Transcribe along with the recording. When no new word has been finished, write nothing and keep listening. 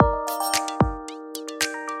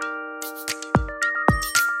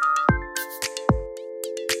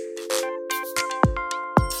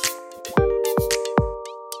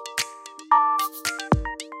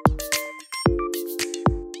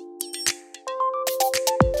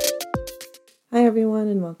Hi, everyone,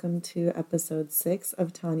 and welcome to episode 6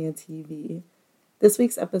 of Tanya TV. This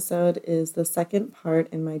week's episode is the second part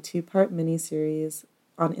in my two-part mini-series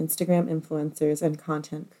on Instagram influencers and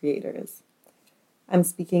content creators. I'm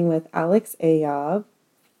speaking with Alex Ayaub.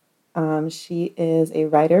 She is a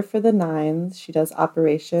writer for The Nines. She does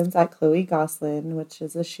operations at Chloe Goslin, which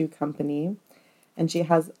is a shoe company, and she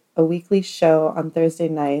has a weekly show on Thursday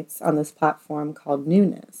nights on this platform called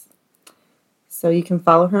Newness. So you can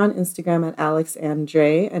follow her on Instagram at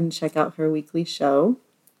AlexAndre and check out her weekly show.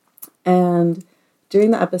 And during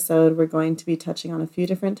the episode, we're going to be touching on a few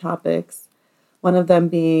different topics. One of them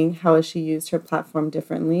being how has she used her platform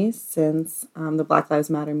differently since the Black Lives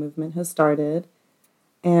Matter movement has started.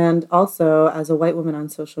 And also, as a white woman on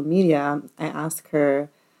social media, I ask her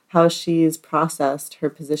how she's processed her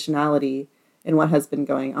positionality in what has been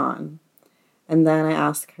going on. And then I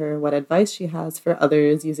ask her what advice she has for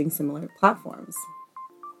others using similar platforms.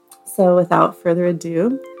 So without further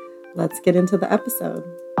ado, let's get into the episode.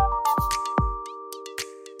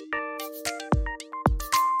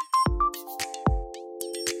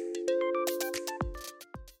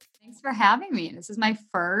 Thanks for having me. This is my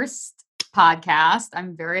first podcast.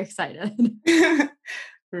 I'm very excited.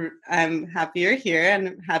 I'm happy you're here and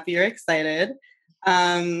I'm happy you're excited.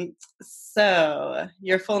 So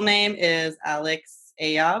your full name is Alex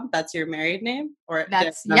Ayaub. That's your married name?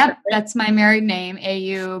 That's my married name.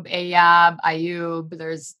 Ayaub.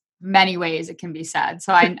 There's many ways it can be said.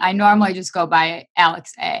 So I normally just go by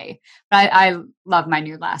Alex A. But I love my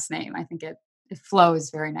new last name. I think it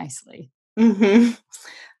flows very nicely. Mm-hmm.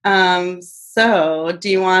 So do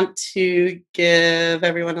you want to give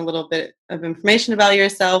everyone a little bit of information about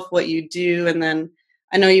yourself, what you do, and then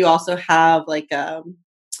I know you also have like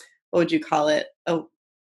what would you call it? A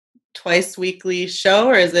twice weekly show,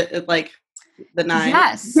 or is it like the 9?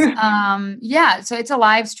 Yes. Yeah. So it's a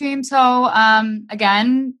live stream. So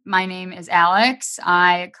again, my name is Alex.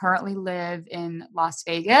 I currently live in Las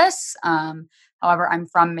Vegas. However, I'm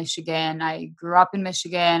from Michigan. I grew up in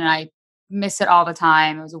Michigan and I miss it all the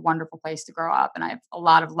time. It was a wonderful place to grow up and I have a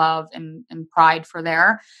lot of love and pride for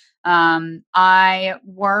there. I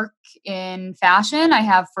work in fashion. I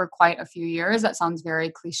have for quite a few years. That sounds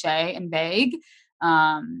very cliche and vague.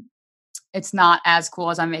 It's not as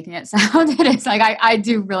cool as I'm making it sound. It is like, I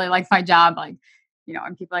do really like my job. Like,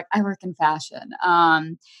 and people are like, I work in fashion.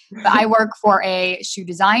 But I work for a shoe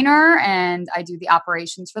designer and I do the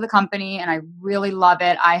operations for the company and I really love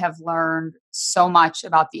it. I have learned so much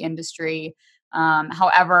about the industry.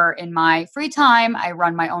 However, in my free time, I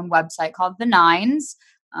run my own website called The Nines.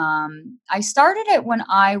 I started it when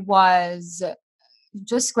I was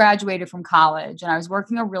just graduated from college and I was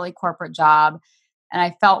working a really corporate job. And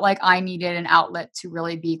I felt like I needed an outlet to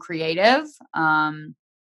really be creative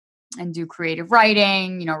and do creative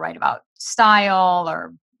writing, write about style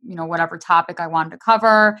or, whatever topic I wanted to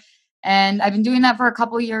cover. And I've been doing that for a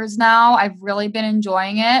couple of years now. I've really been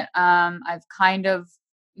enjoying it. I've kind of,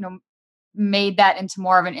 made that into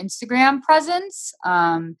more of an Instagram presence,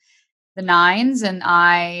 The Nines. And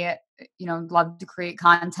I, love to create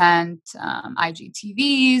content,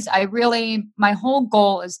 IGTVs. My whole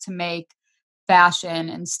goal is to make fashion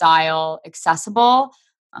and style accessible.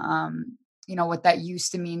 What that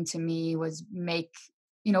used to mean to me was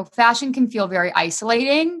fashion can feel very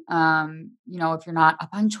isolating. If you're not up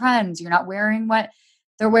on trends, you're not wearing what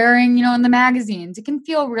they're wearing, in the magazines, it can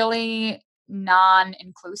feel really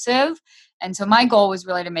non-inclusive. And so my goal was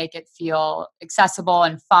really to make it feel accessible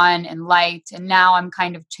and fun and light. And now I'm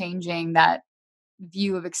kind of changing that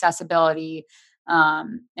view of accessibility.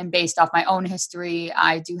 And based off my own history,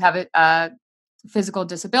 I do have a physical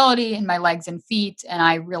disability in my legs and feet, and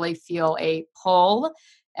I really feel a pull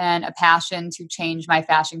and a passion to change my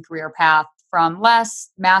fashion career path from less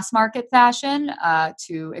mass market fashion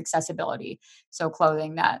to accessibility. So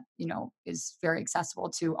clothing that, is very accessible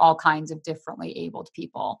to all kinds of differently abled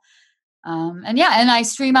people. And I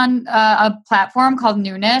stream on a platform called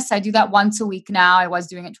Newness. I do that once a week now. I was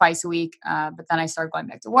doing it twice a week, but then I started going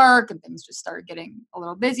back to work and things just started getting a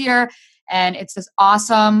little busier. And it's this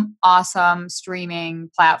awesome streaming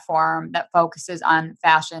platform that focuses on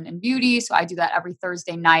fashion and beauty. So I do that every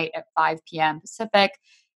Thursday night at 5 p.m. Pacific.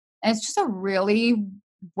 And it's just a really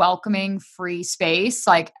welcoming, free space.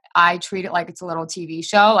 Like I treat it like it's a little TV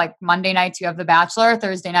show. Like Monday nights you have The Bachelor,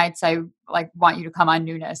 Thursday nights I want you to come on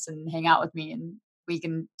Newness and hang out with me and we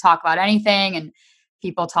can talk about anything and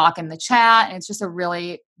people talk in the chat. And it's just a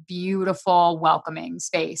really beautiful, welcoming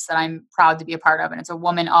space that I'm proud to be a part of. And it's a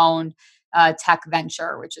woman-owned tech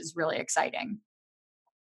venture, which is really exciting.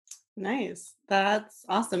 Nice. That's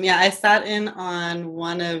awesome. Yeah, I sat in on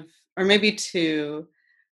one of, or maybe two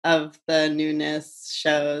of the newness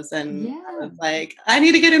shows, and I Yeah. was like, I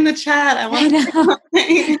need to get in the chat. I I want to say know.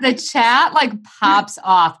 something. The chat like pops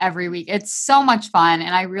off every week. It's so much fun.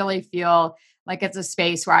 And I really feel like it's a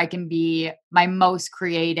space where I can be my most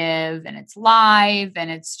creative, and it's live, and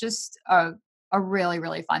it's just a really,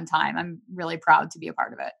 really fun time. I'm really proud to be a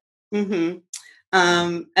part of it. hmm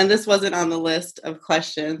and this wasn't on the list of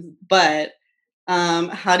questions, but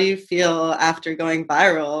how do you feel after going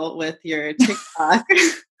viral with your TikTok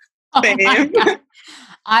Oh my fame? God.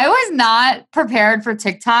 I was not prepared for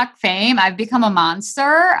TikTok fame. I've become a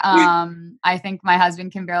monster. I think my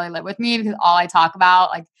husband can barely live with me because all I talk about,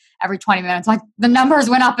 like every 20 minutes, like the numbers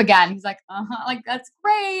went up again. He's like, like that's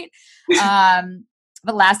great.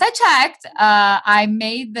 But last I checked, I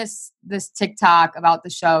made this TikTok about the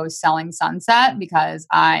show Selling Sunset because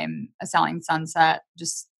I'm a Selling Sunset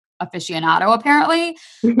just aficionado apparently.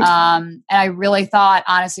 And I really thought,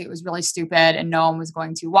 honestly, it was really stupid and no one was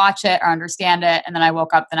going to watch it or understand it. And then I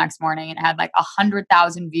woke up the next morning and it had like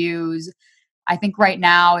 100,000 views. I think right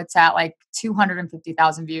now it's at like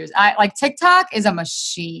 250,000 views. I like TikTok is a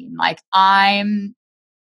machine. Like I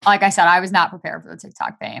said, I was not prepared for the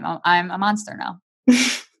TikTok fame. I'm a monster now.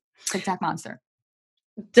 TikTok monster.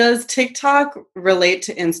 Does TikTok relate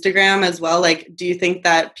to Instagram as well? Like, do you think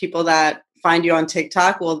that people that find you on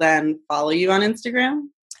TikTok will then follow you on Instagram?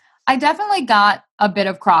 I definitely got a bit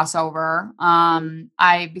of crossover.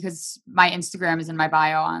 Because my Instagram is in my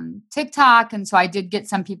bio on TikTok, and so I did get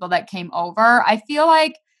some people that came over. I feel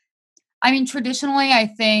like, I mean, traditionally, I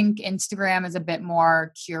think Instagram is a bit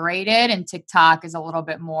more curated, and TikTok is a little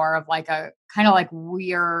bit more of like a kind of like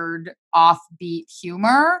weird, offbeat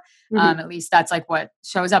humor. Mhm. At least that's like what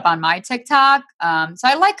shows up on my TikTok. So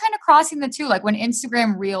I like kind of crossing the two. Like when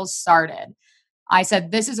Instagram Reels started, I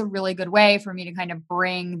said, this is a really good way for me to kind of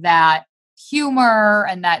bring that humor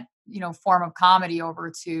and that, form of comedy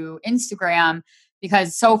over to Instagram.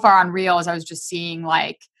 Because so far on Reels, I was just seeing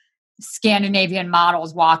like Scandinavian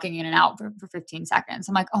models walking in and out for 15 seconds.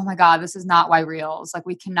 I'm like, oh my God, this is not why Reels. Like,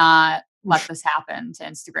 we cannot let this happen to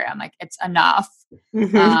Instagram. Like, it's enough.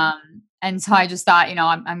 Mhm. And so I just thought,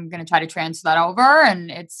 I'm going to try to transfer that over,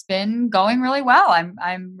 and it's been going really well.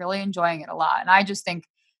 I'm really enjoying it a lot. And I just think,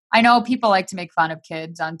 I know people like to make fun of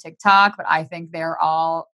kids on TikTok, but I think they're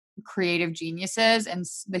all creative geniuses, and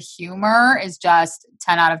the humor is just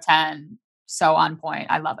 10 out of 10. So on point.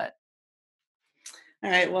 I love it.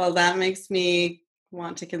 All right. Well, that makes me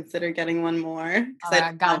want to consider getting one more Oh because my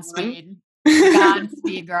I God, don't have one. Godspeed.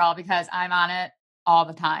 Godspeed, girl, because I'm on it all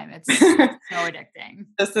the time. It's so addicting.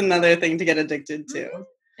 Just another thing to get addicted Mhm. to.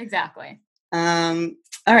 Exactly.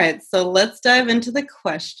 All right, so let's dive into the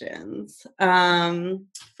questions.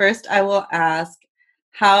 First, I will ask,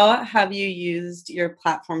 how have you used your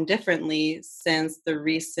platform differently since the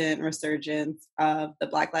recent resurgence of the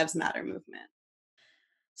Black Lives Matter movement?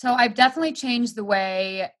 So I've definitely changed the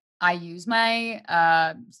way I use my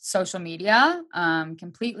social media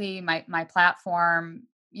completely. My platform.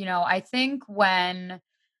 I think when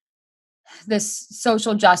this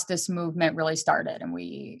social justice movement really started, and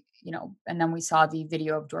and then we saw the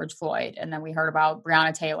video of George Floyd, and then we heard about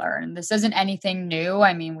Breonna Taylor, and this isn't anything new.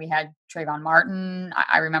 I mean, we had Trayvon Martin.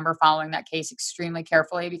 I remember following that case extremely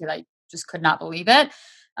carefully because I just could not believe it.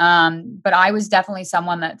 But I was definitely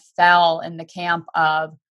someone that fell in the camp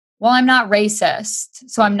of, well, I'm not racist,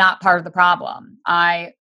 so I'm not part of the problem.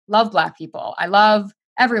 I love Black people. I love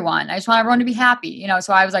everyone. I just want everyone to be happy.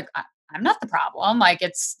 So I was like, I'm not the problem. Like,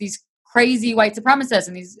 it's these crazy white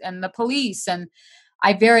supremacists and the police. And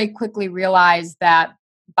I very quickly realized that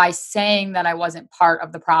by saying that I wasn't part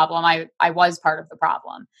of the problem, I was part of the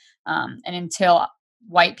problem. And until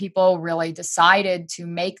white people really decided to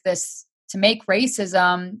make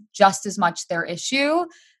racism just as much their issue,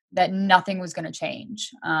 that nothing was going to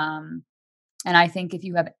change. And I think if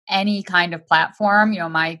you have any kind of platform,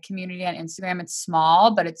 my community on Instagram, it's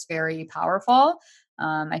small, but it's very powerful.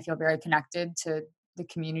 I feel very connected to the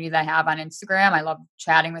community that I have on Instagram. I love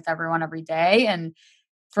chatting with everyone every day. And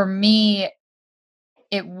for me,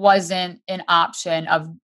 it wasn't an option of,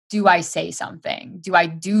 do I say something? Do I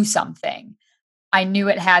do something? I knew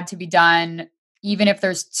it had to be done. Even if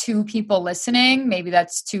there's two people listening, maybe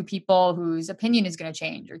that's two people whose opinion is going to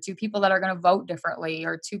change, or two people that are going to vote differently,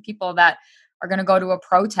 or two people that are going to go to a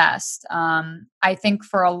protest. I think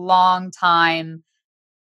for a long time,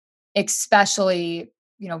 especially,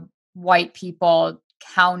 white people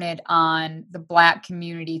counted on the Black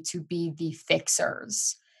community to be the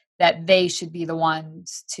fixers, that they should be the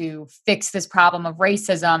ones to fix this problem of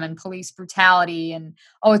racism and police brutality. And,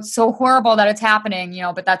 oh, it's so horrible that it's happening,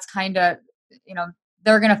 but that's kind of, you know,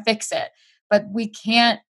 they're going to fix it. But we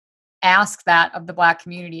can't ask that of the Black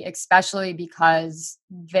community, especially because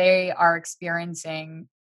they are experiencing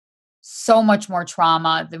so much more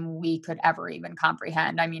trauma than we could ever even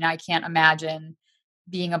comprehend. I mean, I can't imagine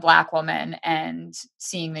being a Black woman and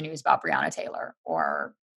seeing the news about Breonna Taylor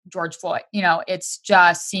or George Floyd. It's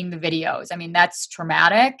just seeing the videos. I mean, that's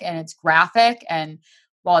traumatic and it's graphic. And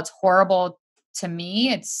while it's horrible to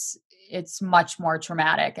me, it's much more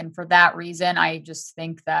traumatic. And for that reason, I just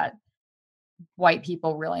think that white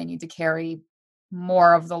people really need to carry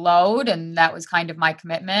more of the load. And that was kind of my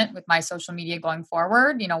commitment with my social media going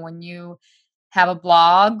forward. When you have a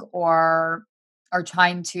blog or are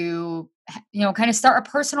trying to, kind of start a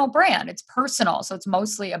personal brand, it's personal. So it's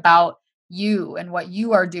mostly about you and what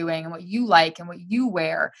you are doing and what you like and what you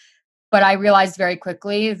wear. But I realized very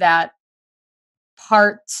quickly that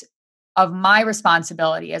part of my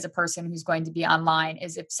responsibility as a person who's going to be online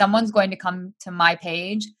is if someone's going to come to my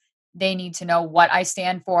page, they need to know what I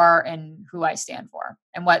stand for and who I stand for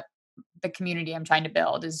and what the community I'm trying to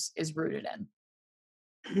build is rooted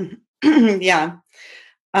in. Yeah.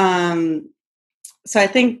 So I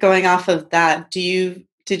think going off of that,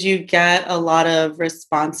 did you get a lot of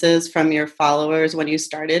responses from your followers when you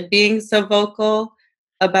started being so vocal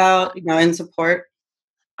about, in support?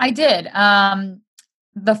 I did.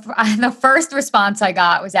 The first response I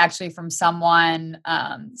got was actually from someone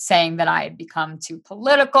saying that I had become too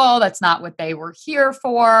political. That's not what they were here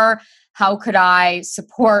for. How could I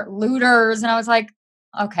support looters? And I was like,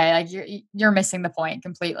 okay, like you're missing the point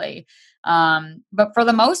completely. But for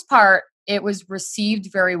the most part, it was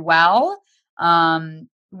received very well,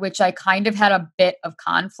 which I kind of had a bit of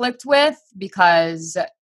conflict with because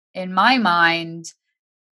in my mind,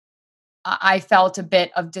 I felt a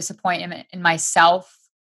bit of disappointment in myself.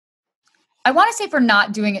 I want to say for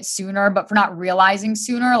not doing it sooner, but for not realizing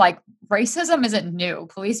sooner, like racism isn't new.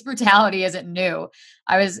 Police brutality isn't new.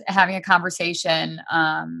 I was having a conversation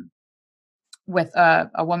with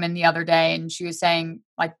a woman the other day, and she was saying,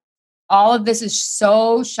 like, all of this is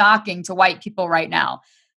so shocking to white people right now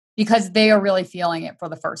because they are really feeling it for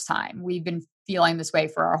the first time. We've been feeling this way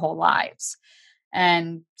for our whole lives.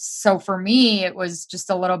 And so for me, it was just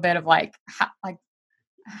a little bit of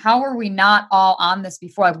how were we not all on this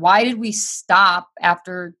before? Like, why did we stop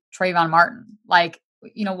after Trayvon Martin? Like,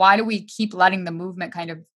 why do we keep letting the movement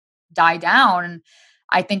kind of die down? And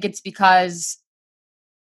I think it's because,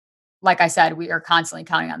 like I said, we are constantly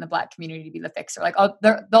counting on the Black community to be the fixer. Like, oh,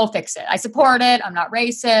 they'll fix it. I support it. I'm not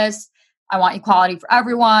racist. I want equality for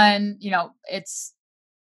everyone.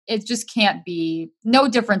 It just can't be, no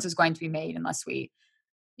difference is going to be made unless we,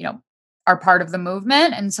 are part of the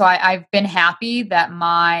movement. And so I've been happy that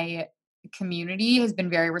my community has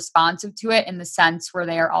been very responsive to it in the sense where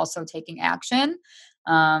they are also taking action,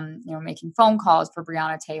 making phone calls for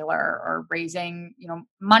Breonna Taylor or raising,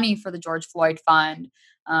 money for the George Floyd Fund,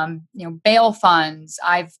 bail funds.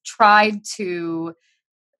 I've tried to,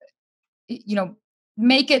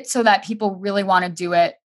 make it so that people really want to do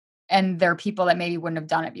it. And there are people that maybe wouldn't have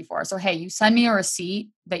done it before. So, hey, you send me a receipt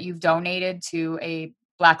that you've donated to a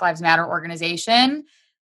Black Lives Matter organization,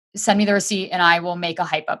 send me the receipt and I will make a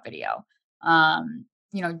hype up video. I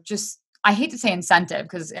hate to say incentive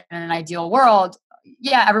because in an ideal world,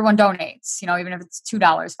 yeah, everyone donates, even if it's $2,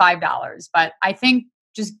 $5. But I think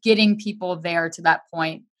just getting people there to that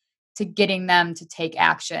point, to getting them to take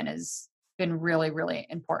action has been really, really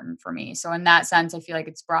important for me. So in that sense, I feel like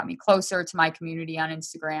it's brought me closer to my community on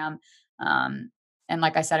Instagram. And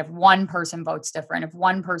like I said, if one person votes different, if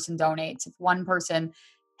one person donates, if one person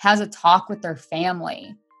has a talk with their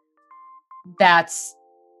family, it's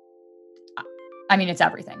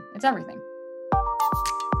everything. It's everything.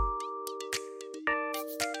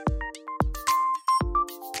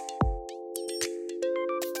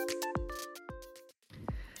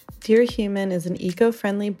 Dear Human is an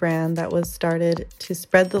eco-friendly brand that was started to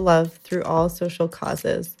spread the love through all social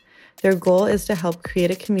causes. Their goal is to help create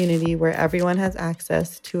a community where everyone has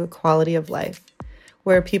access to a quality of life,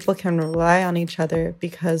 where people can rely on each other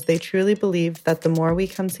because they truly believe that the more we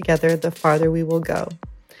come together, the farther we will go.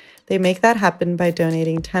 They make that happen by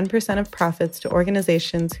donating 10% of profits to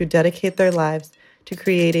organizations who dedicate their lives to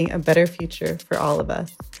creating a better future for all of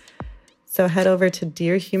us. So head over to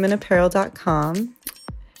dearhumanapparel.com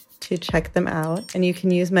to check them out, and you can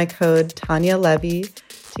use my code Tanya Levy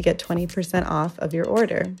to get 20% off of your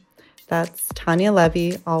order. That's Tanya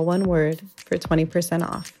Levy, all one word, for 20%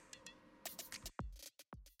 off.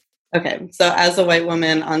 Okay, so as a white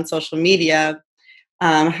woman on social media,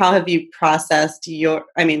 how have you processed I'm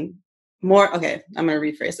going to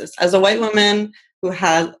rephrase this. As a white woman who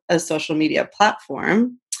has a social media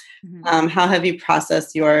platform, Mhm. How have you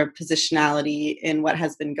processed your positionality in what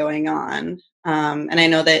has been going on? And I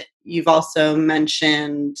know that you've also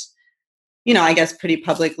mentioned, I guess pretty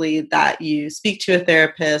publicly that you speak to a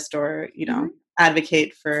therapist or, Mhm.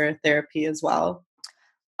 advocate for therapy as well.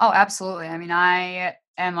 Oh, absolutely. I mean, I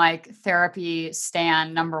am like therapy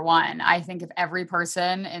stan number one. I think if every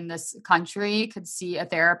person in this country could see a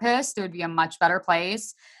therapist, it would be a much better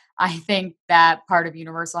place. I think that part of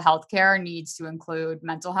universal healthcare needs to include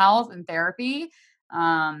mental health and therapy.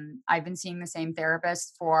 I've been seeing the same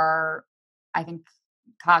therapist for, I think,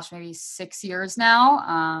 gosh, maybe 6 years now.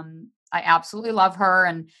 I absolutely love her.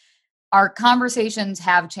 And our conversations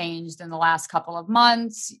have changed in the last couple of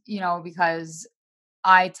months, because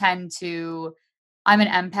I tend to I'm an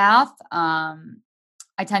empath.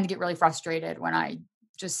 I tend to get really frustrated when I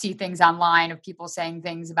just see things online of people saying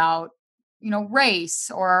things about, race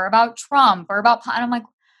or about Trump or and I'm like,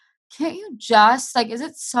 can't you just like, is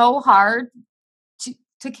it so hard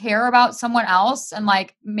to care about someone else? And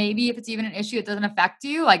like, maybe if it's even an issue, it doesn't affect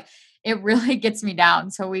you. Like, it really gets me down.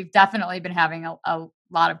 So we've definitely been having a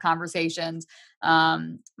lot of conversations.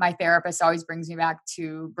 My therapist always brings me back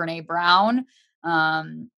to Brene Brown.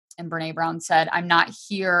 Um, and Brene Brown said, I'm not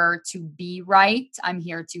here to be right. I'm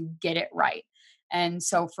here to get it right. And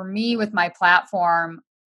so for me with my platform,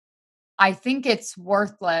 I think it's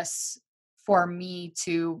worthless for me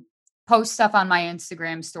to post stuff on my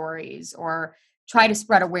Instagram stories or try to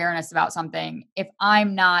spread awareness about something if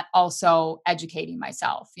I'm not also educating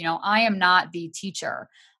myself. I am not the teacher.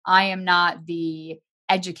 I am not the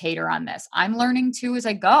educator on this. I'm learning too as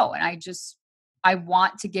I go, and I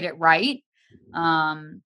want to get it right.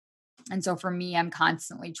 Um and so for me, I'm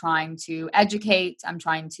constantly trying to educate. I'm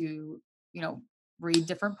trying to, you know, read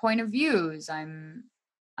different point of views. I'm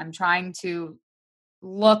trying to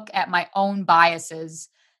look at my own biases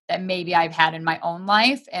that maybe I've had in my own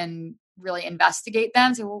life and really investigate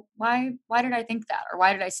them. Say, well, why did I think that? Or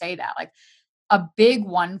why did I say that? Like a big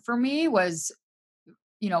one for me was,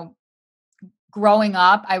 you know, growing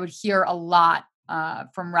up, I would hear a lot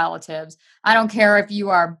from relatives. I don't care if you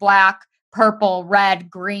are black, purple, red,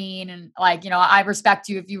 green, and like, I respect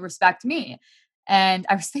you if you respect me. And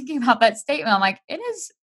I was thinking about that statement. I'm like, it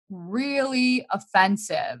is really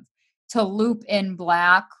offensive to loop in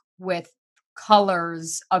black with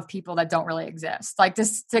colors of people that don't really exist. Like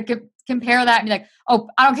just to compare that and be like, oh,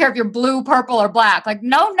 I don't care if you're blue, purple, or black. Like,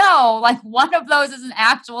 no, like one of those is an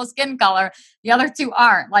actual skin color. The other two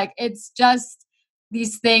aren't. Like, it's just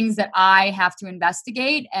these things that I have to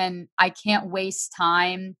investigate, and I can't waste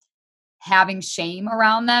time having shame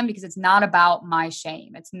around them because it's not about my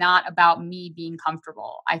shame. It's not about me being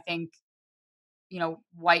comfortable. I think,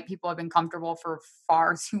 white people have been comfortable for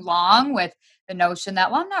far too long with the notion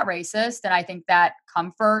that, well, I'm not racist. And I think that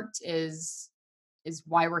comfort is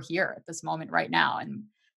why we're here at this moment right now. And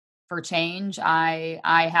for change, I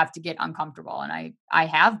have to get uncomfortable, and I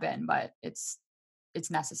have been, but it's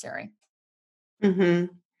necessary. hmm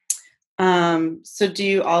so do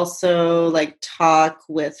you also like talk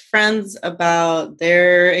with friends about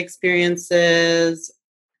their experiences?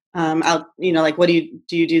 Like what do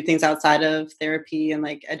you do things outside of therapy and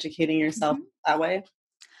like educating yourself Mhm. that way?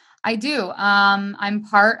 I do. I'm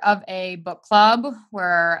part of a book club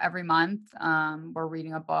where every month we're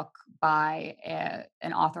reading a book by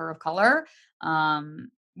an author of color.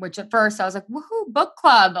 Which at first I was like, "Woohoo, book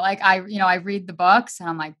club!" Like I read the books and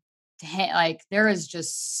I'm like, "Dang!" Like there is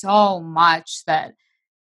just so much that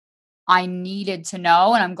I needed to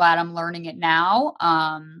know, and I'm glad I'm learning it now.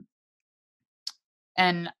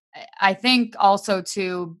 And I think also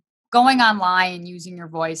too, going online and using your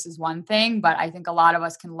voice is one thing, but I think a lot of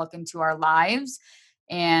us can look into our lives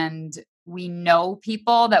and we know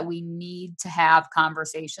people that we need to have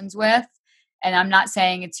conversations with. And I'm not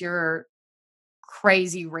saying it's your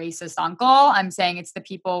crazy racist uncle. I'm saying it's the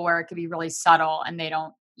people where it could be really subtle and they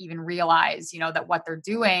don't even realize, that what they're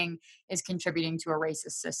doing is contributing to a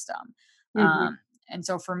racist system. hmm And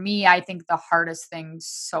so for me, I think the hardest thing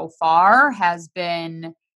so far has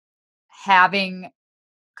been having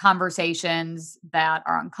conversations that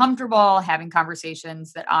are uncomfortable, having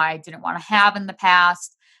conversations that I didn't want to have in the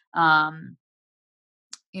past. Um,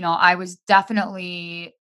 I was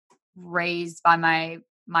definitely raised by my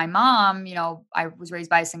mom. I was raised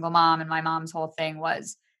by a single mom, and my mom's whole thing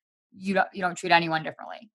was you don't treat anyone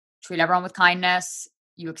differently. Treat everyone with kindness.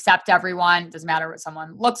 You accept everyone. It doesn't matter what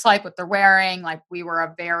someone looks like, what they're wearing. Like we were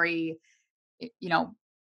a very, you know,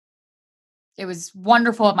 it was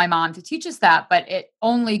wonderful of my mom to teach us that, but that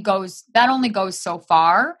only goes so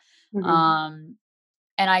far. hmm Um,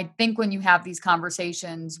 And I think when you have these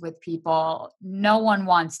conversations with people, no one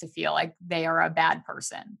wants to feel like they are a bad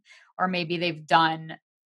person or maybe they've done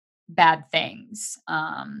bad things.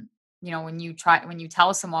 When you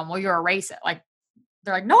tell someone, well, you're a racist, like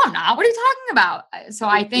they're like, no, I'm not. What are you talking about? So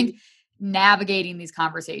I think navigating these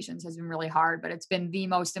conversations has been really hard, but it's been the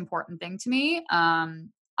most important thing to me.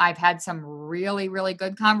 I've had some really, really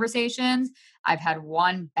good conversations. I've had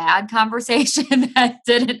one bad conversation that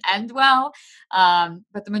didn't end well.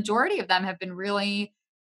 But the majority of them have been really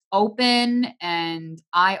open and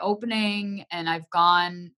eye opening. And I've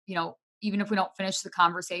gone, even if we don't finish the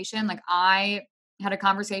conversation, like I had a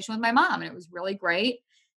conversation with my mom and it was really great.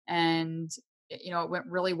 And, it went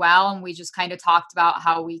really well. And we just kind of talked about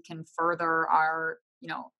how we can further our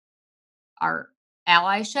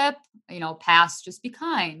allyship, past just be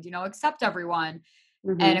kind, accept everyone.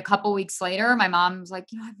 And Mhm. a couple weeks later, my mom was like,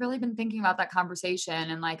 I've really been thinking about that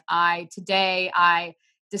conversation. And like, I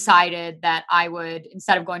decided that I would,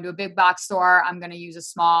 instead of going to a big box store, I'm going to use a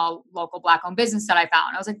small local Black owned business that I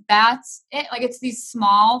found. I was like, that's it. Like, it's these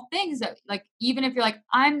small things that, like, even if you're like,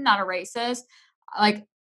 I'm not a racist, like,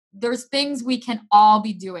 there's things we can all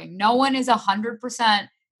be doing. No one is 100%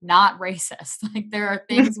 not racist. Like, there are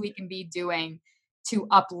things we can be doing to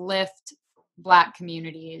uplift Black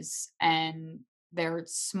communities, and they're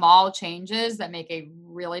small changes that make a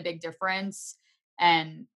really big difference.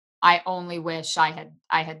 And I only wish I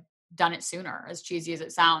had done it sooner. As cheesy as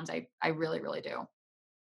it sounds, I really, really do.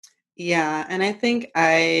 Yeah, and I think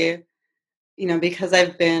because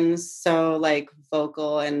I've been so, like,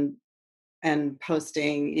 vocal and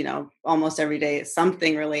posting, almost every day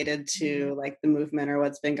something related Mhm. to, like, the movement or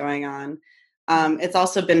what's been going on. It's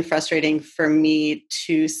also been frustrating for me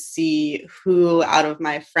to see who out of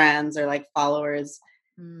my friends or, like, followers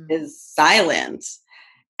Mm. is silent,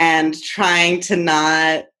 and trying to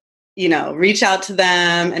not, reach out to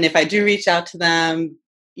them. And if I do reach out to them,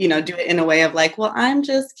 do it in a way of like, well, I'm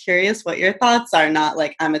just curious what your thoughts are, not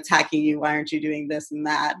like I'm attacking you. Why aren't you doing this and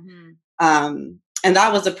that? Mhm. And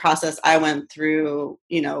that was a process I went through,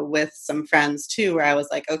 with some friends too, where I was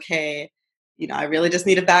like, okay, I really just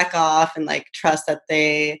need to back off and like trust that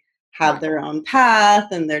they have Right. their own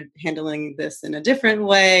path and they're handling this in a different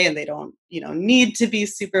way, and they don't, need to be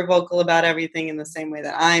super vocal about everything in the same way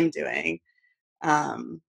that I'm doing.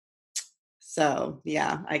 Um, so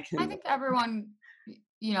yeah, I I can. think everyone,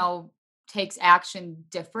 you know, takes action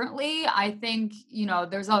differently. I think,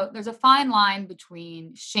 there's a fine line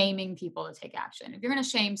between shaming people to take action. If you're going to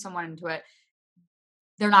shame someone into it,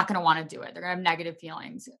 they're not going to want to do it. They're going to have negative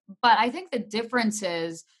feelings. But I think the difference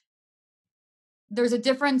is there's a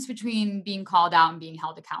difference between being called out and being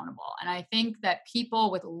held accountable. And I think that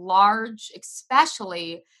people with large,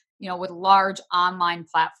 especially, with large online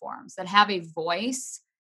platforms that have a voice,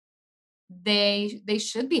 they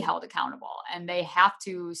should be held accountable and they have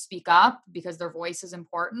to speak up because their voice is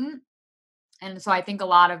important. And so I think a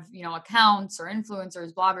lot of, accounts or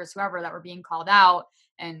influencers, bloggers, whoever that were being called out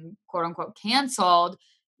and quote unquote canceled,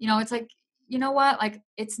 it's like, you know what? Like,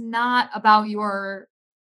 it's not about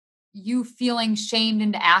you feeling shamed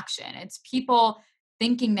into action. It's people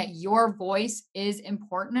thinking that your voice is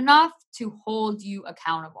important enough to hold you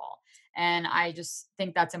accountable. And I just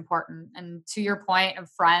think that's important. And to your point of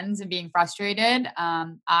friends and being frustrated,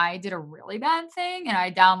 I did a really bad thing and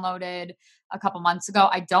I downloaded a couple months ago.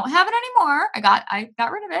 I don't have it anymore. I got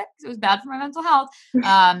rid of it because it was bad for my mental health.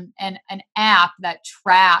 And an app that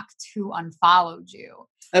tracked who unfollowed you.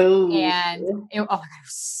 Oh. And oh my God, it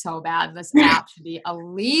was so bad. This app should be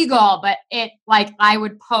illegal, but like, I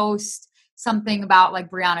would post something about like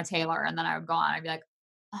Breonna Taylor, and then I would go on, I'd be like,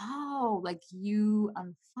 oh, like you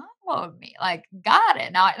unfollowed me. Like, got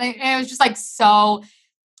it. Now, like, it was just like so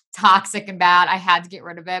toxic and bad. I had to get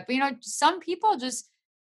rid of it. But, some people just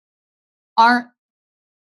aren't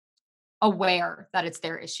aware that it's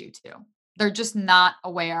their issue too. They're just not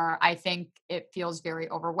aware. I think it feels very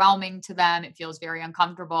overwhelming to them. It feels very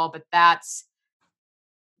uncomfortable, but that's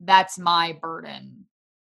my burden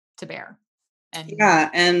to bear and Yeah,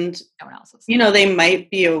 and no one else's. they might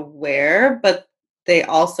be aware, but they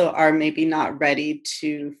also are maybe not ready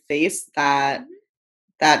to face Mhm.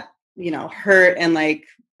 that hurt and like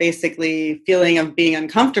basically feeling of being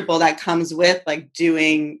uncomfortable that comes with like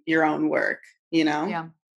doing your own work. Yeah.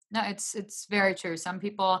 No, it's very true. Some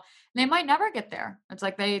people, they might never get there. It's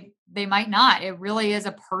like they might not. It really is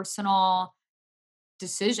a personal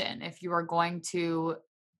decision if you are going to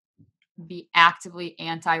be actively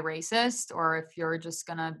anti-racist or if you're just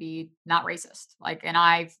going to be not racist. Like, and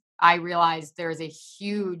I realize there's a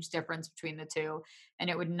huge difference between the two, and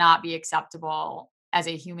it would not be acceptable as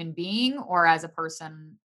a human being or as a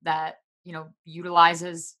person that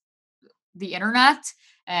utilizes the internet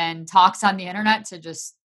and talks on the internet to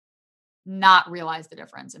just not realize the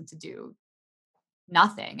difference and to do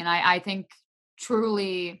nothing. And I think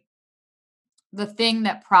truly the thing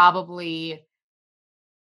that probably,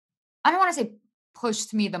 I don't want to say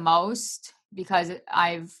pushed me the most, because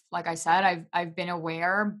like I said, I've been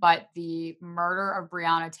aware, but the murder of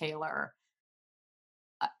Breonna Taylor,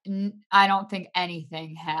 I don't think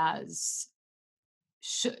anything has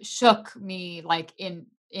shook me like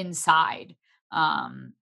inside.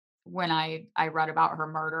 Um, when I read about her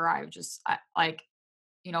murder, like,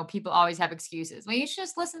 people always have excuses. Well, you should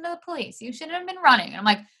just listen to the police. You shouldn't have been running. And I'm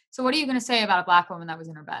like, so what are you going to say about a Black woman that was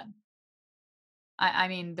in her bed? I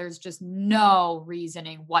mean, there's just no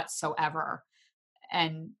reasoning whatsoever.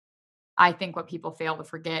 And I think what people fail to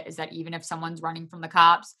forget is that even if someone's running from the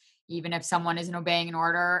cops, even if someone isn't obeying an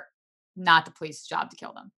order, not the police's job to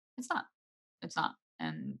kill them. It's not. It's not.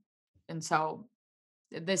 And so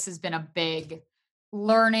this has been a big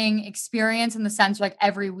learning experience, in the sense, like,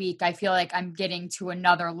 every week I feel like I'm getting to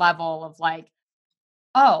another level of like,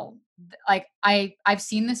 oh, like I've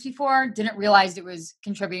seen this before, didn't realize it was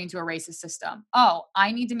contributing to a racist system. Oh,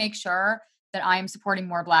 I need to make sure that I am supporting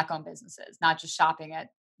more Black owned businesses, not just shopping at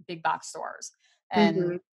big box stores. And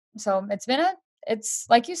Mm-hmm. so it's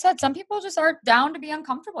like you said, some people just aren't down to be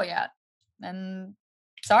uncomfortable yet. And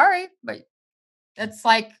sorry, but it's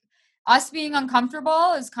like, us being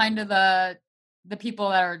uncomfortable is kind of the people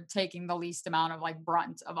that are taking the least amount of like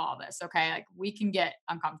brunt of all this. Okay. Like, we can get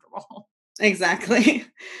uncomfortable. Exactly.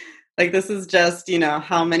 Like, this is just,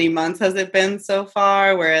 how many months has it been so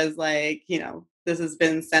far? Whereas, like, this has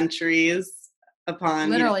been centuries upon,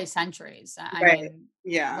 Literally centuries. I right. mean,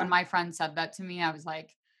 when Yeah. my friend said that to me, I was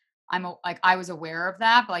like, like, I was aware of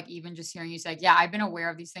that, but like, even just hearing you say, like, yeah, I've been aware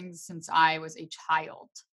of these things since I was a child.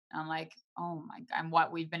 And I'm like, oh my God. And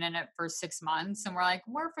what, we've been in it for 6 months and we're like,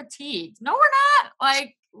 we're fatigued. No, we're not.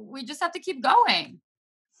 Like, we just have to keep going.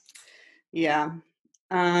 Yeah.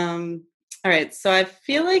 All right. So I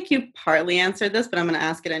feel like you partly answered this, but I'm going to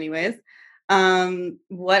ask it anyways.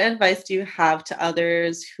 What advice do you have to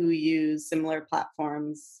others who use similar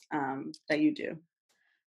platforms that you do?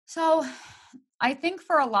 So I think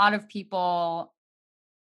for a lot of people,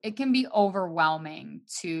 it can be overwhelming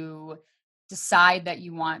to decide that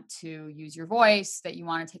you want to use your voice, that you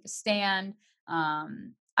want to take a stand.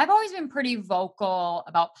 I've always been pretty vocal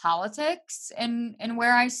about politics and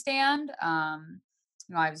where I stand. I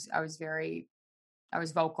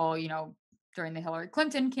was vocal, during the Hillary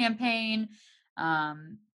Clinton campaign.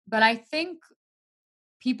 But I think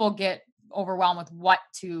people get overwhelmed with what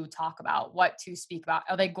to talk about, what to speak about.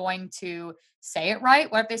 Are they going to say it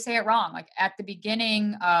right? What if they say it wrong? Like, at the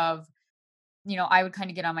beginning of, I would kind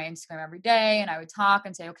of get on my Instagram every day and I would talk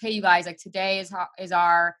and say, okay, you guys, like, today is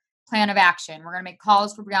our plan of action. We're going to make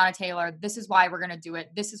calls for Breonna Taylor. This is why we're going to do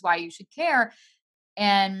it. This is why you should care.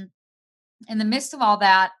 And in the midst of all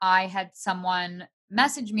that, I had someone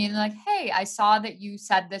message me and they're like, hey, I saw that you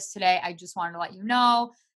said this today. I just wanted to let you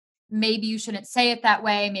know, maybe you shouldn't say it that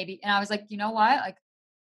way. Maybe. And I was like, you know what? Like,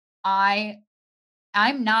 I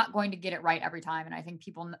I'm not going to get it right every time. And I think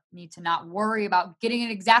people need to not worry about getting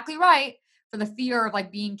it exactly right for the fear of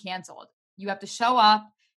like being canceled. You have to show up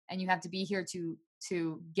and you have to be here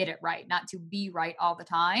to get it right, not to be right all the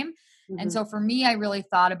time. And Mhm. so for me, I really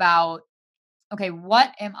thought about, okay,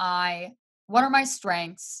 what are my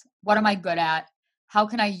strengths? What am I good at? How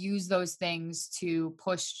can I use those things to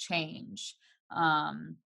push change?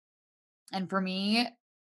 Um, and for me,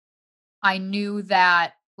 I knew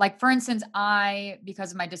that, like, for instance,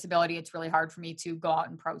 because of my disability, it's really hard for me to go out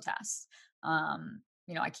and protest.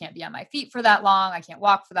 I can't be on my feet for that long. I can't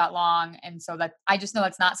walk for that long. And so that I just know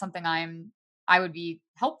that's not something I would be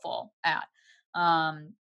helpful at.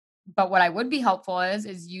 Um, but what I would be helpful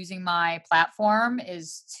is using my platform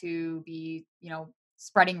is to be,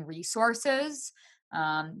 spreading resources,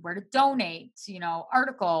 where to donate,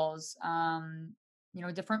 articles,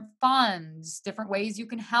 different funds, different ways you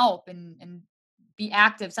can help and be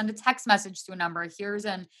active. Send a text message to a number. Here's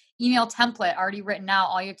an email template already written out.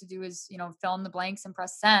 All you have to do is, fill in the blanks and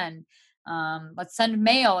press send. Let's send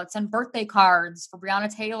mail. Let's send birthday cards for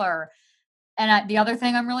Breonna Taylor. And the other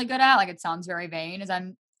thing I'm really good at, like, it sounds very vain, is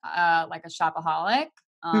I'm like a shopaholic.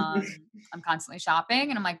 I'm constantly shopping,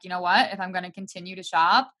 and I'm like, you know what? If I'm going to continue to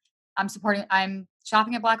shop, I'm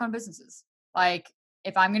shopping at Black owned businesses. Like,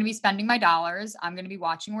 if I'm going to be spending my dollars, I'm going to be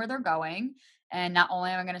watching where they're going. And not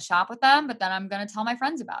only am I going to shop with them, but then I'm going to tell my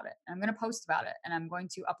friends about it. I'm going to post about it, and I'm going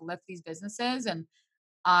to uplift these businesses. And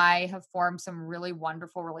I have formed some really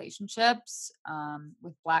wonderful relationships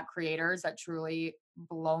with Black creators that truly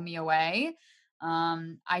blow me away.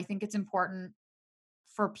 I think it's important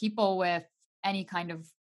for people with any kind of,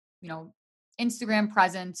 you know, Instagram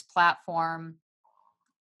presence, platform.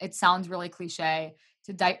 It sounds really cliche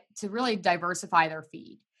to really diversify their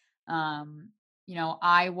feed. Um,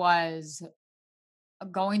 I was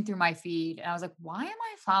going through my feed and I was like, why am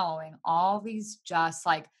I following all these just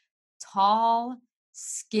like tall,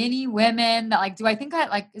 skinny women that like, do I think I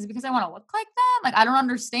like, is it because I want to look like them? Like, I don't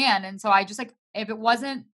understand. And so I just like, if it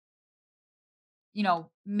wasn't,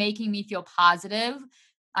 making me feel positive,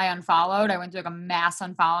 I unfollowed. I went through like a mass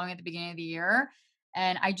unfollowing at the beginning of the year.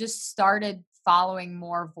 And I just started following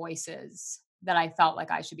more voices that I felt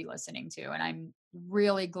like I should be listening to. And I'm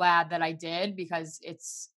really glad that I did because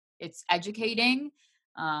it's educating.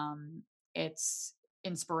 It's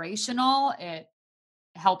inspirational. It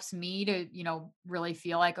helps me to, really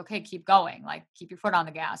feel like, okay, keep going, like keep your foot on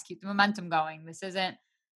the gas, keep the momentum going. This isn't,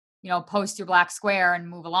 post your black square and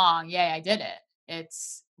move along. Yay, I did it.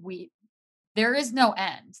 There is no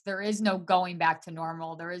end. There is no going back to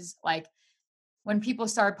normal. There is like when people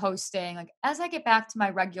start posting, like as I get back to my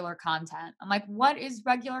regular content, I'm like, what is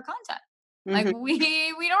regular content? Like Mhm.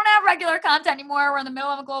 we don't have regular content anymore. We're in the middle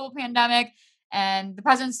of a global pandemic and the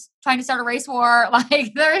president's trying to start a race war.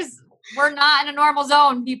 Like we're not in a normal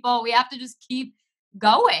zone, people. We have to just keep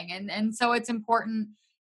going. And so it's important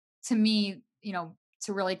to me,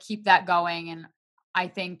 to really keep that going. And I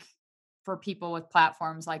think for people with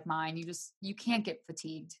platforms like mine, you can't get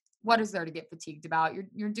fatigued. What is there to get fatigued about?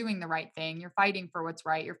 You're doing the right thing. You're fighting for what's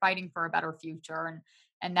right. You're fighting for a better future.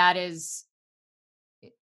 And that is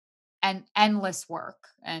an endless work.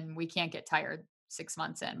 And we can't get tired 6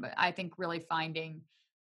 months in. But I think really finding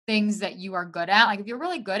things that you are good at. Like if you're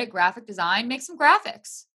really good at graphic design, make some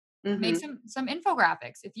graphics. Make Mhm. some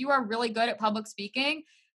infographics. If you are really good at public speaking,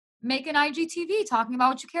 make an IGTV talking about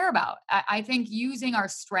what you care about. I think using our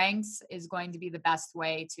strengths is going to be the best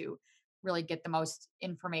way to really get the most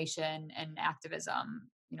information and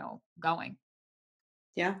activism, going.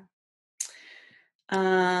 Yeah.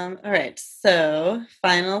 All right. So,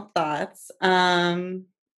 final thoughts.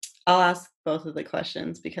 I'll ask both of the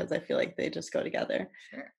questions because I feel like they just go together.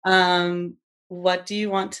 Sure. Um, what do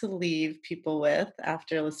you want to leave people with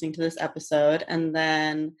after listening to this episode? And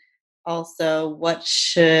then also, what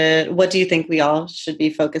do you think we all should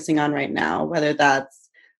be focusing on right now? Whether that's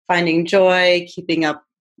finding joy, keeping up,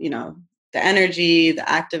 the energy, the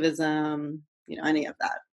activism, any of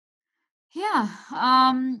that. Yeah.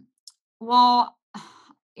 Well,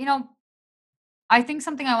 you know, I think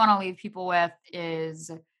something I want to leave people with is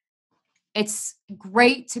it's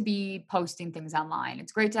great to be posting things online.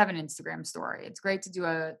 It's great to have an Instagram story. It's great to do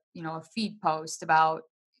a feed post about,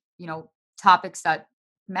 you know, topics that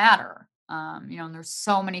matter. And there's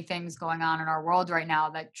so many things going on in our world right now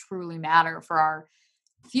that truly matter for our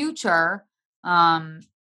future. Um,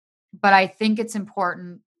 but I think it's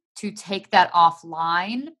important to take that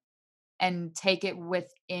offline and take it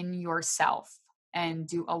within yourself and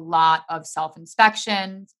do a lot of self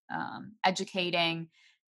inspection, educating,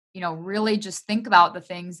 really just think about the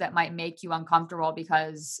things that might make you uncomfortable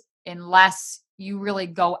because unless you really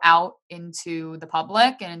go out into the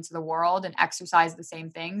public and into the world and exercise the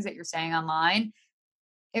same things that you're saying online,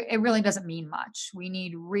 it really doesn't mean much. We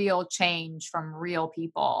need real change from real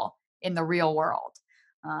people in the real world.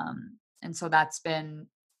 And so that's been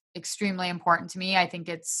extremely important to me. I think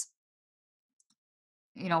it's,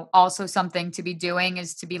 also something to be doing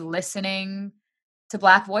is to be listening to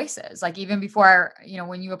Black voices. Like even before,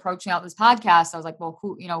 when you approached me out this podcast, I was like, well,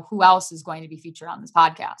 who else is going to be featured on this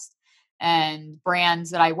podcast? And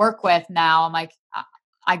brands that I work with now, I'm like,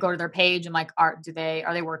 I go to their page. I'm like, are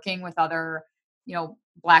they working with other,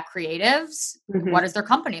 Black creatives? Mhm. What does their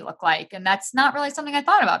company look like? And that's not really something I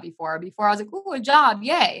thought about before. Before I was like, ooh, a job,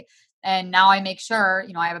 yay. And now I make sure,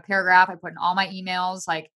 I have a paragraph I put in all my emails,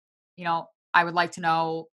 like, I would like to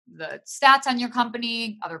know the stats on your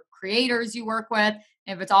company, other creators you work with.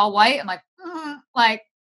 And if it's all white, I'm like,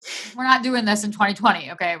 we're not doing this in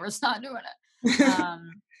 2020. Okay. We're just not doing it.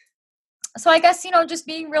 So I guess, just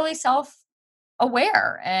being really self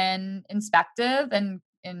aware and inspective and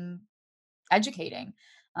educating.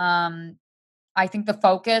 I think the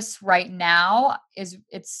focus right now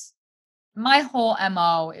it's my whole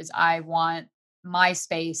MO is I want my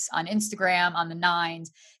space on Instagram, on the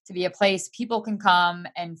nines, to be a place people can come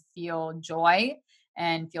and feel joy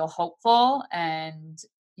and feel hopeful and,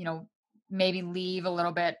 you know, maybe leave a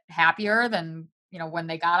little bit happier than, when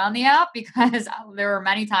they got on the app because there were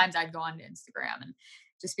many times I'd go onto Instagram and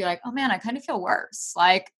just be like, oh man, I kind of feel worse.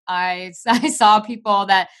 Like I saw people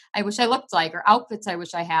that I wish I looked like, or outfits I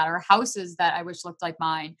wish I had, or houses that I wish looked like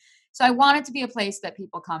mine. So I want it to be a place that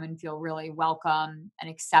people come and feel really welcome and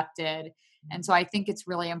accepted. And so I think it's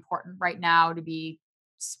really important right now to be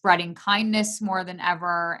spreading kindness more than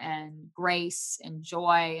ever, and grace and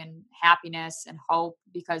joy and happiness and hope,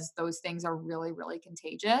 because those things are really, really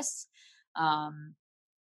contagious. Um,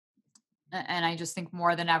 and I just think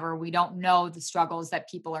more than ever, we don't know the struggles that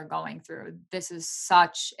people are going through. This is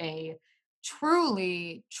such a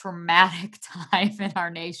truly traumatic time in our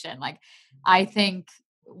nation. Like, I think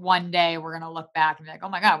one day we're going to look back and be like, oh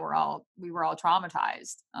my God, we were all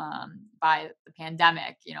traumatized by the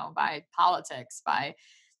pandemic, by politics, by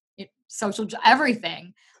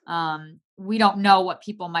everything. We don't know what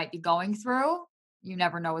people might be going through. You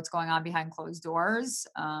never know what's going on behind closed doors.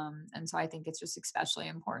 And so I think it's just especially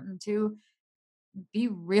important to be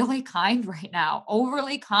really kind right now,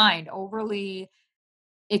 overly kind, overly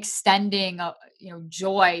extending,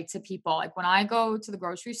 joy to people. Like when I go to the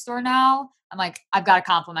grocery store now, I'm like, I've got to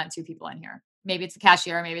compliment two people in here. Maybe it's the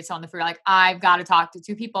cashier, maybe it's on the food. Like, I've got to talk to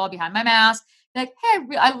two people behind my mask. Like,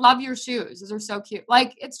 hey, I love your shoes. Those are so cute.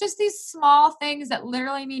 Like, it's just these small things that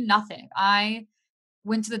literally mean nothing. I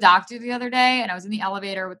went to the doctor the other day and I was in the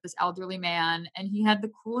elevator with this elderly man and he had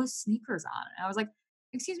the coolest sneakers on. And I was like,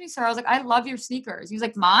 excuse me, sir. I was like, I love your sneakers. He was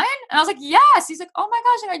like, mine? And I was like, yes. He's like, oh my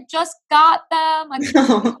gosh, like, I just got them. Like,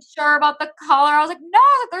 I'm sure about the color. I was like, no,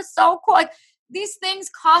 like, they're so cool. Like, these things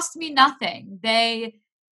cost me nothing. They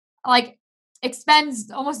like expends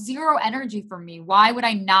almost zero energy for me. Why would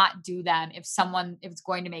I not do them if it's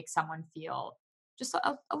going to make someone feel just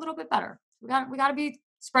a little bit better? We got to be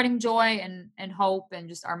spreading joy and hope, and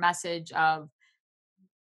just our message of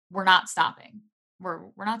we're not stopping.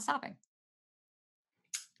 We're not stopping.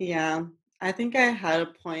 Yeah, I think I had a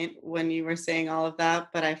point when you were saying all of that,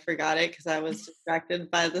 but I forgot it because I was distracted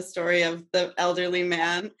by the story of the elderly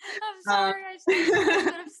man. I'm sorry. I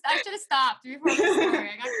should have stopped before the story.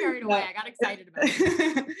 I got carried away. I got excited about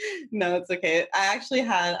it. No, it's okay.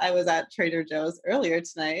 I was at Trader Joe's earlier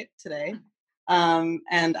today.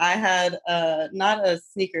 And I had not a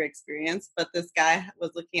sneaker experience, but this guy was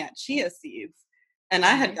looking at chia seeds, and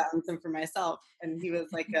I had gotten some for myself, and he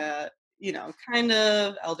was like a kind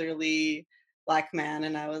of elderly Black man,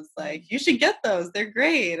 and I was like, you should get those, they're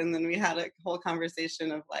great. And then we had a whole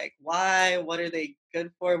conversation of like, why, what are they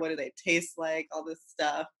good for, what do they taste like, all this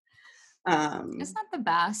stuff. It's not the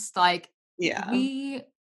best. Like, Yeah.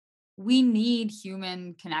 we need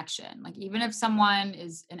human connection. Like, even if someone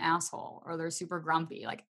is an asshole or they're super grumpy,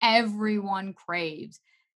 like, everyone craves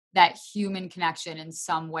that human connection in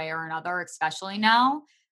some way or another, especially now.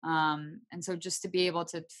 And so just to be able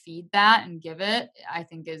to feed that and give it, I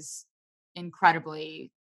think is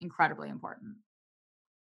incredibly, incredibly important.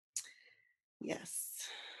 Yes,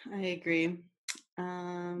 I agree.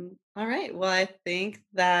 All right. Well, I think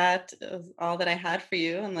that was all that I had for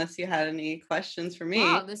you, unless you had any questions for me.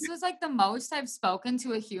 Wow, this was like the most I've spoken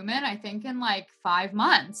to a human, I think, in like 5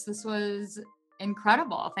 months. This was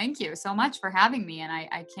incredible. Thank you so much for having me. And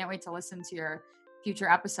I can't wait to listen to your future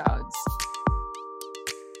episodes.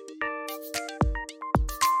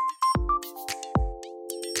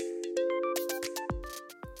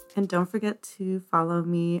 And don't forget to follow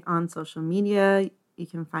me on social media. You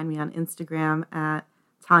can find me on Instagram at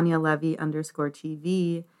Tanya Levy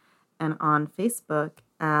 _TV and on Facebook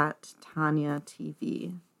at Tanya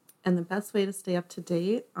TV. And the best way to stay up to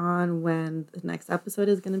date on when the next episode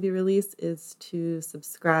is going to be released is to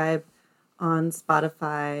subscribe on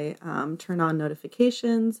Spotify, turn on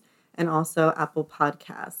notifications, and also Apple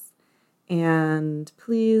Podcasts. And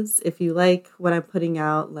please, if you like what I'm putting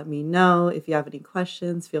out, let me know. If you have any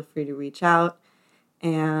questions, feel free to reach out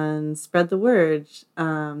and spread the word.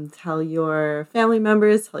 Tell your family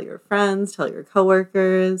members, tell your friends, tell your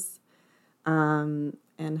coworkers, and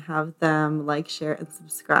have them like, share, and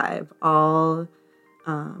subscribe. All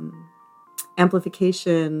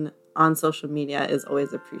amplification on social media is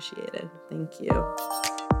always appreciated. Thank you.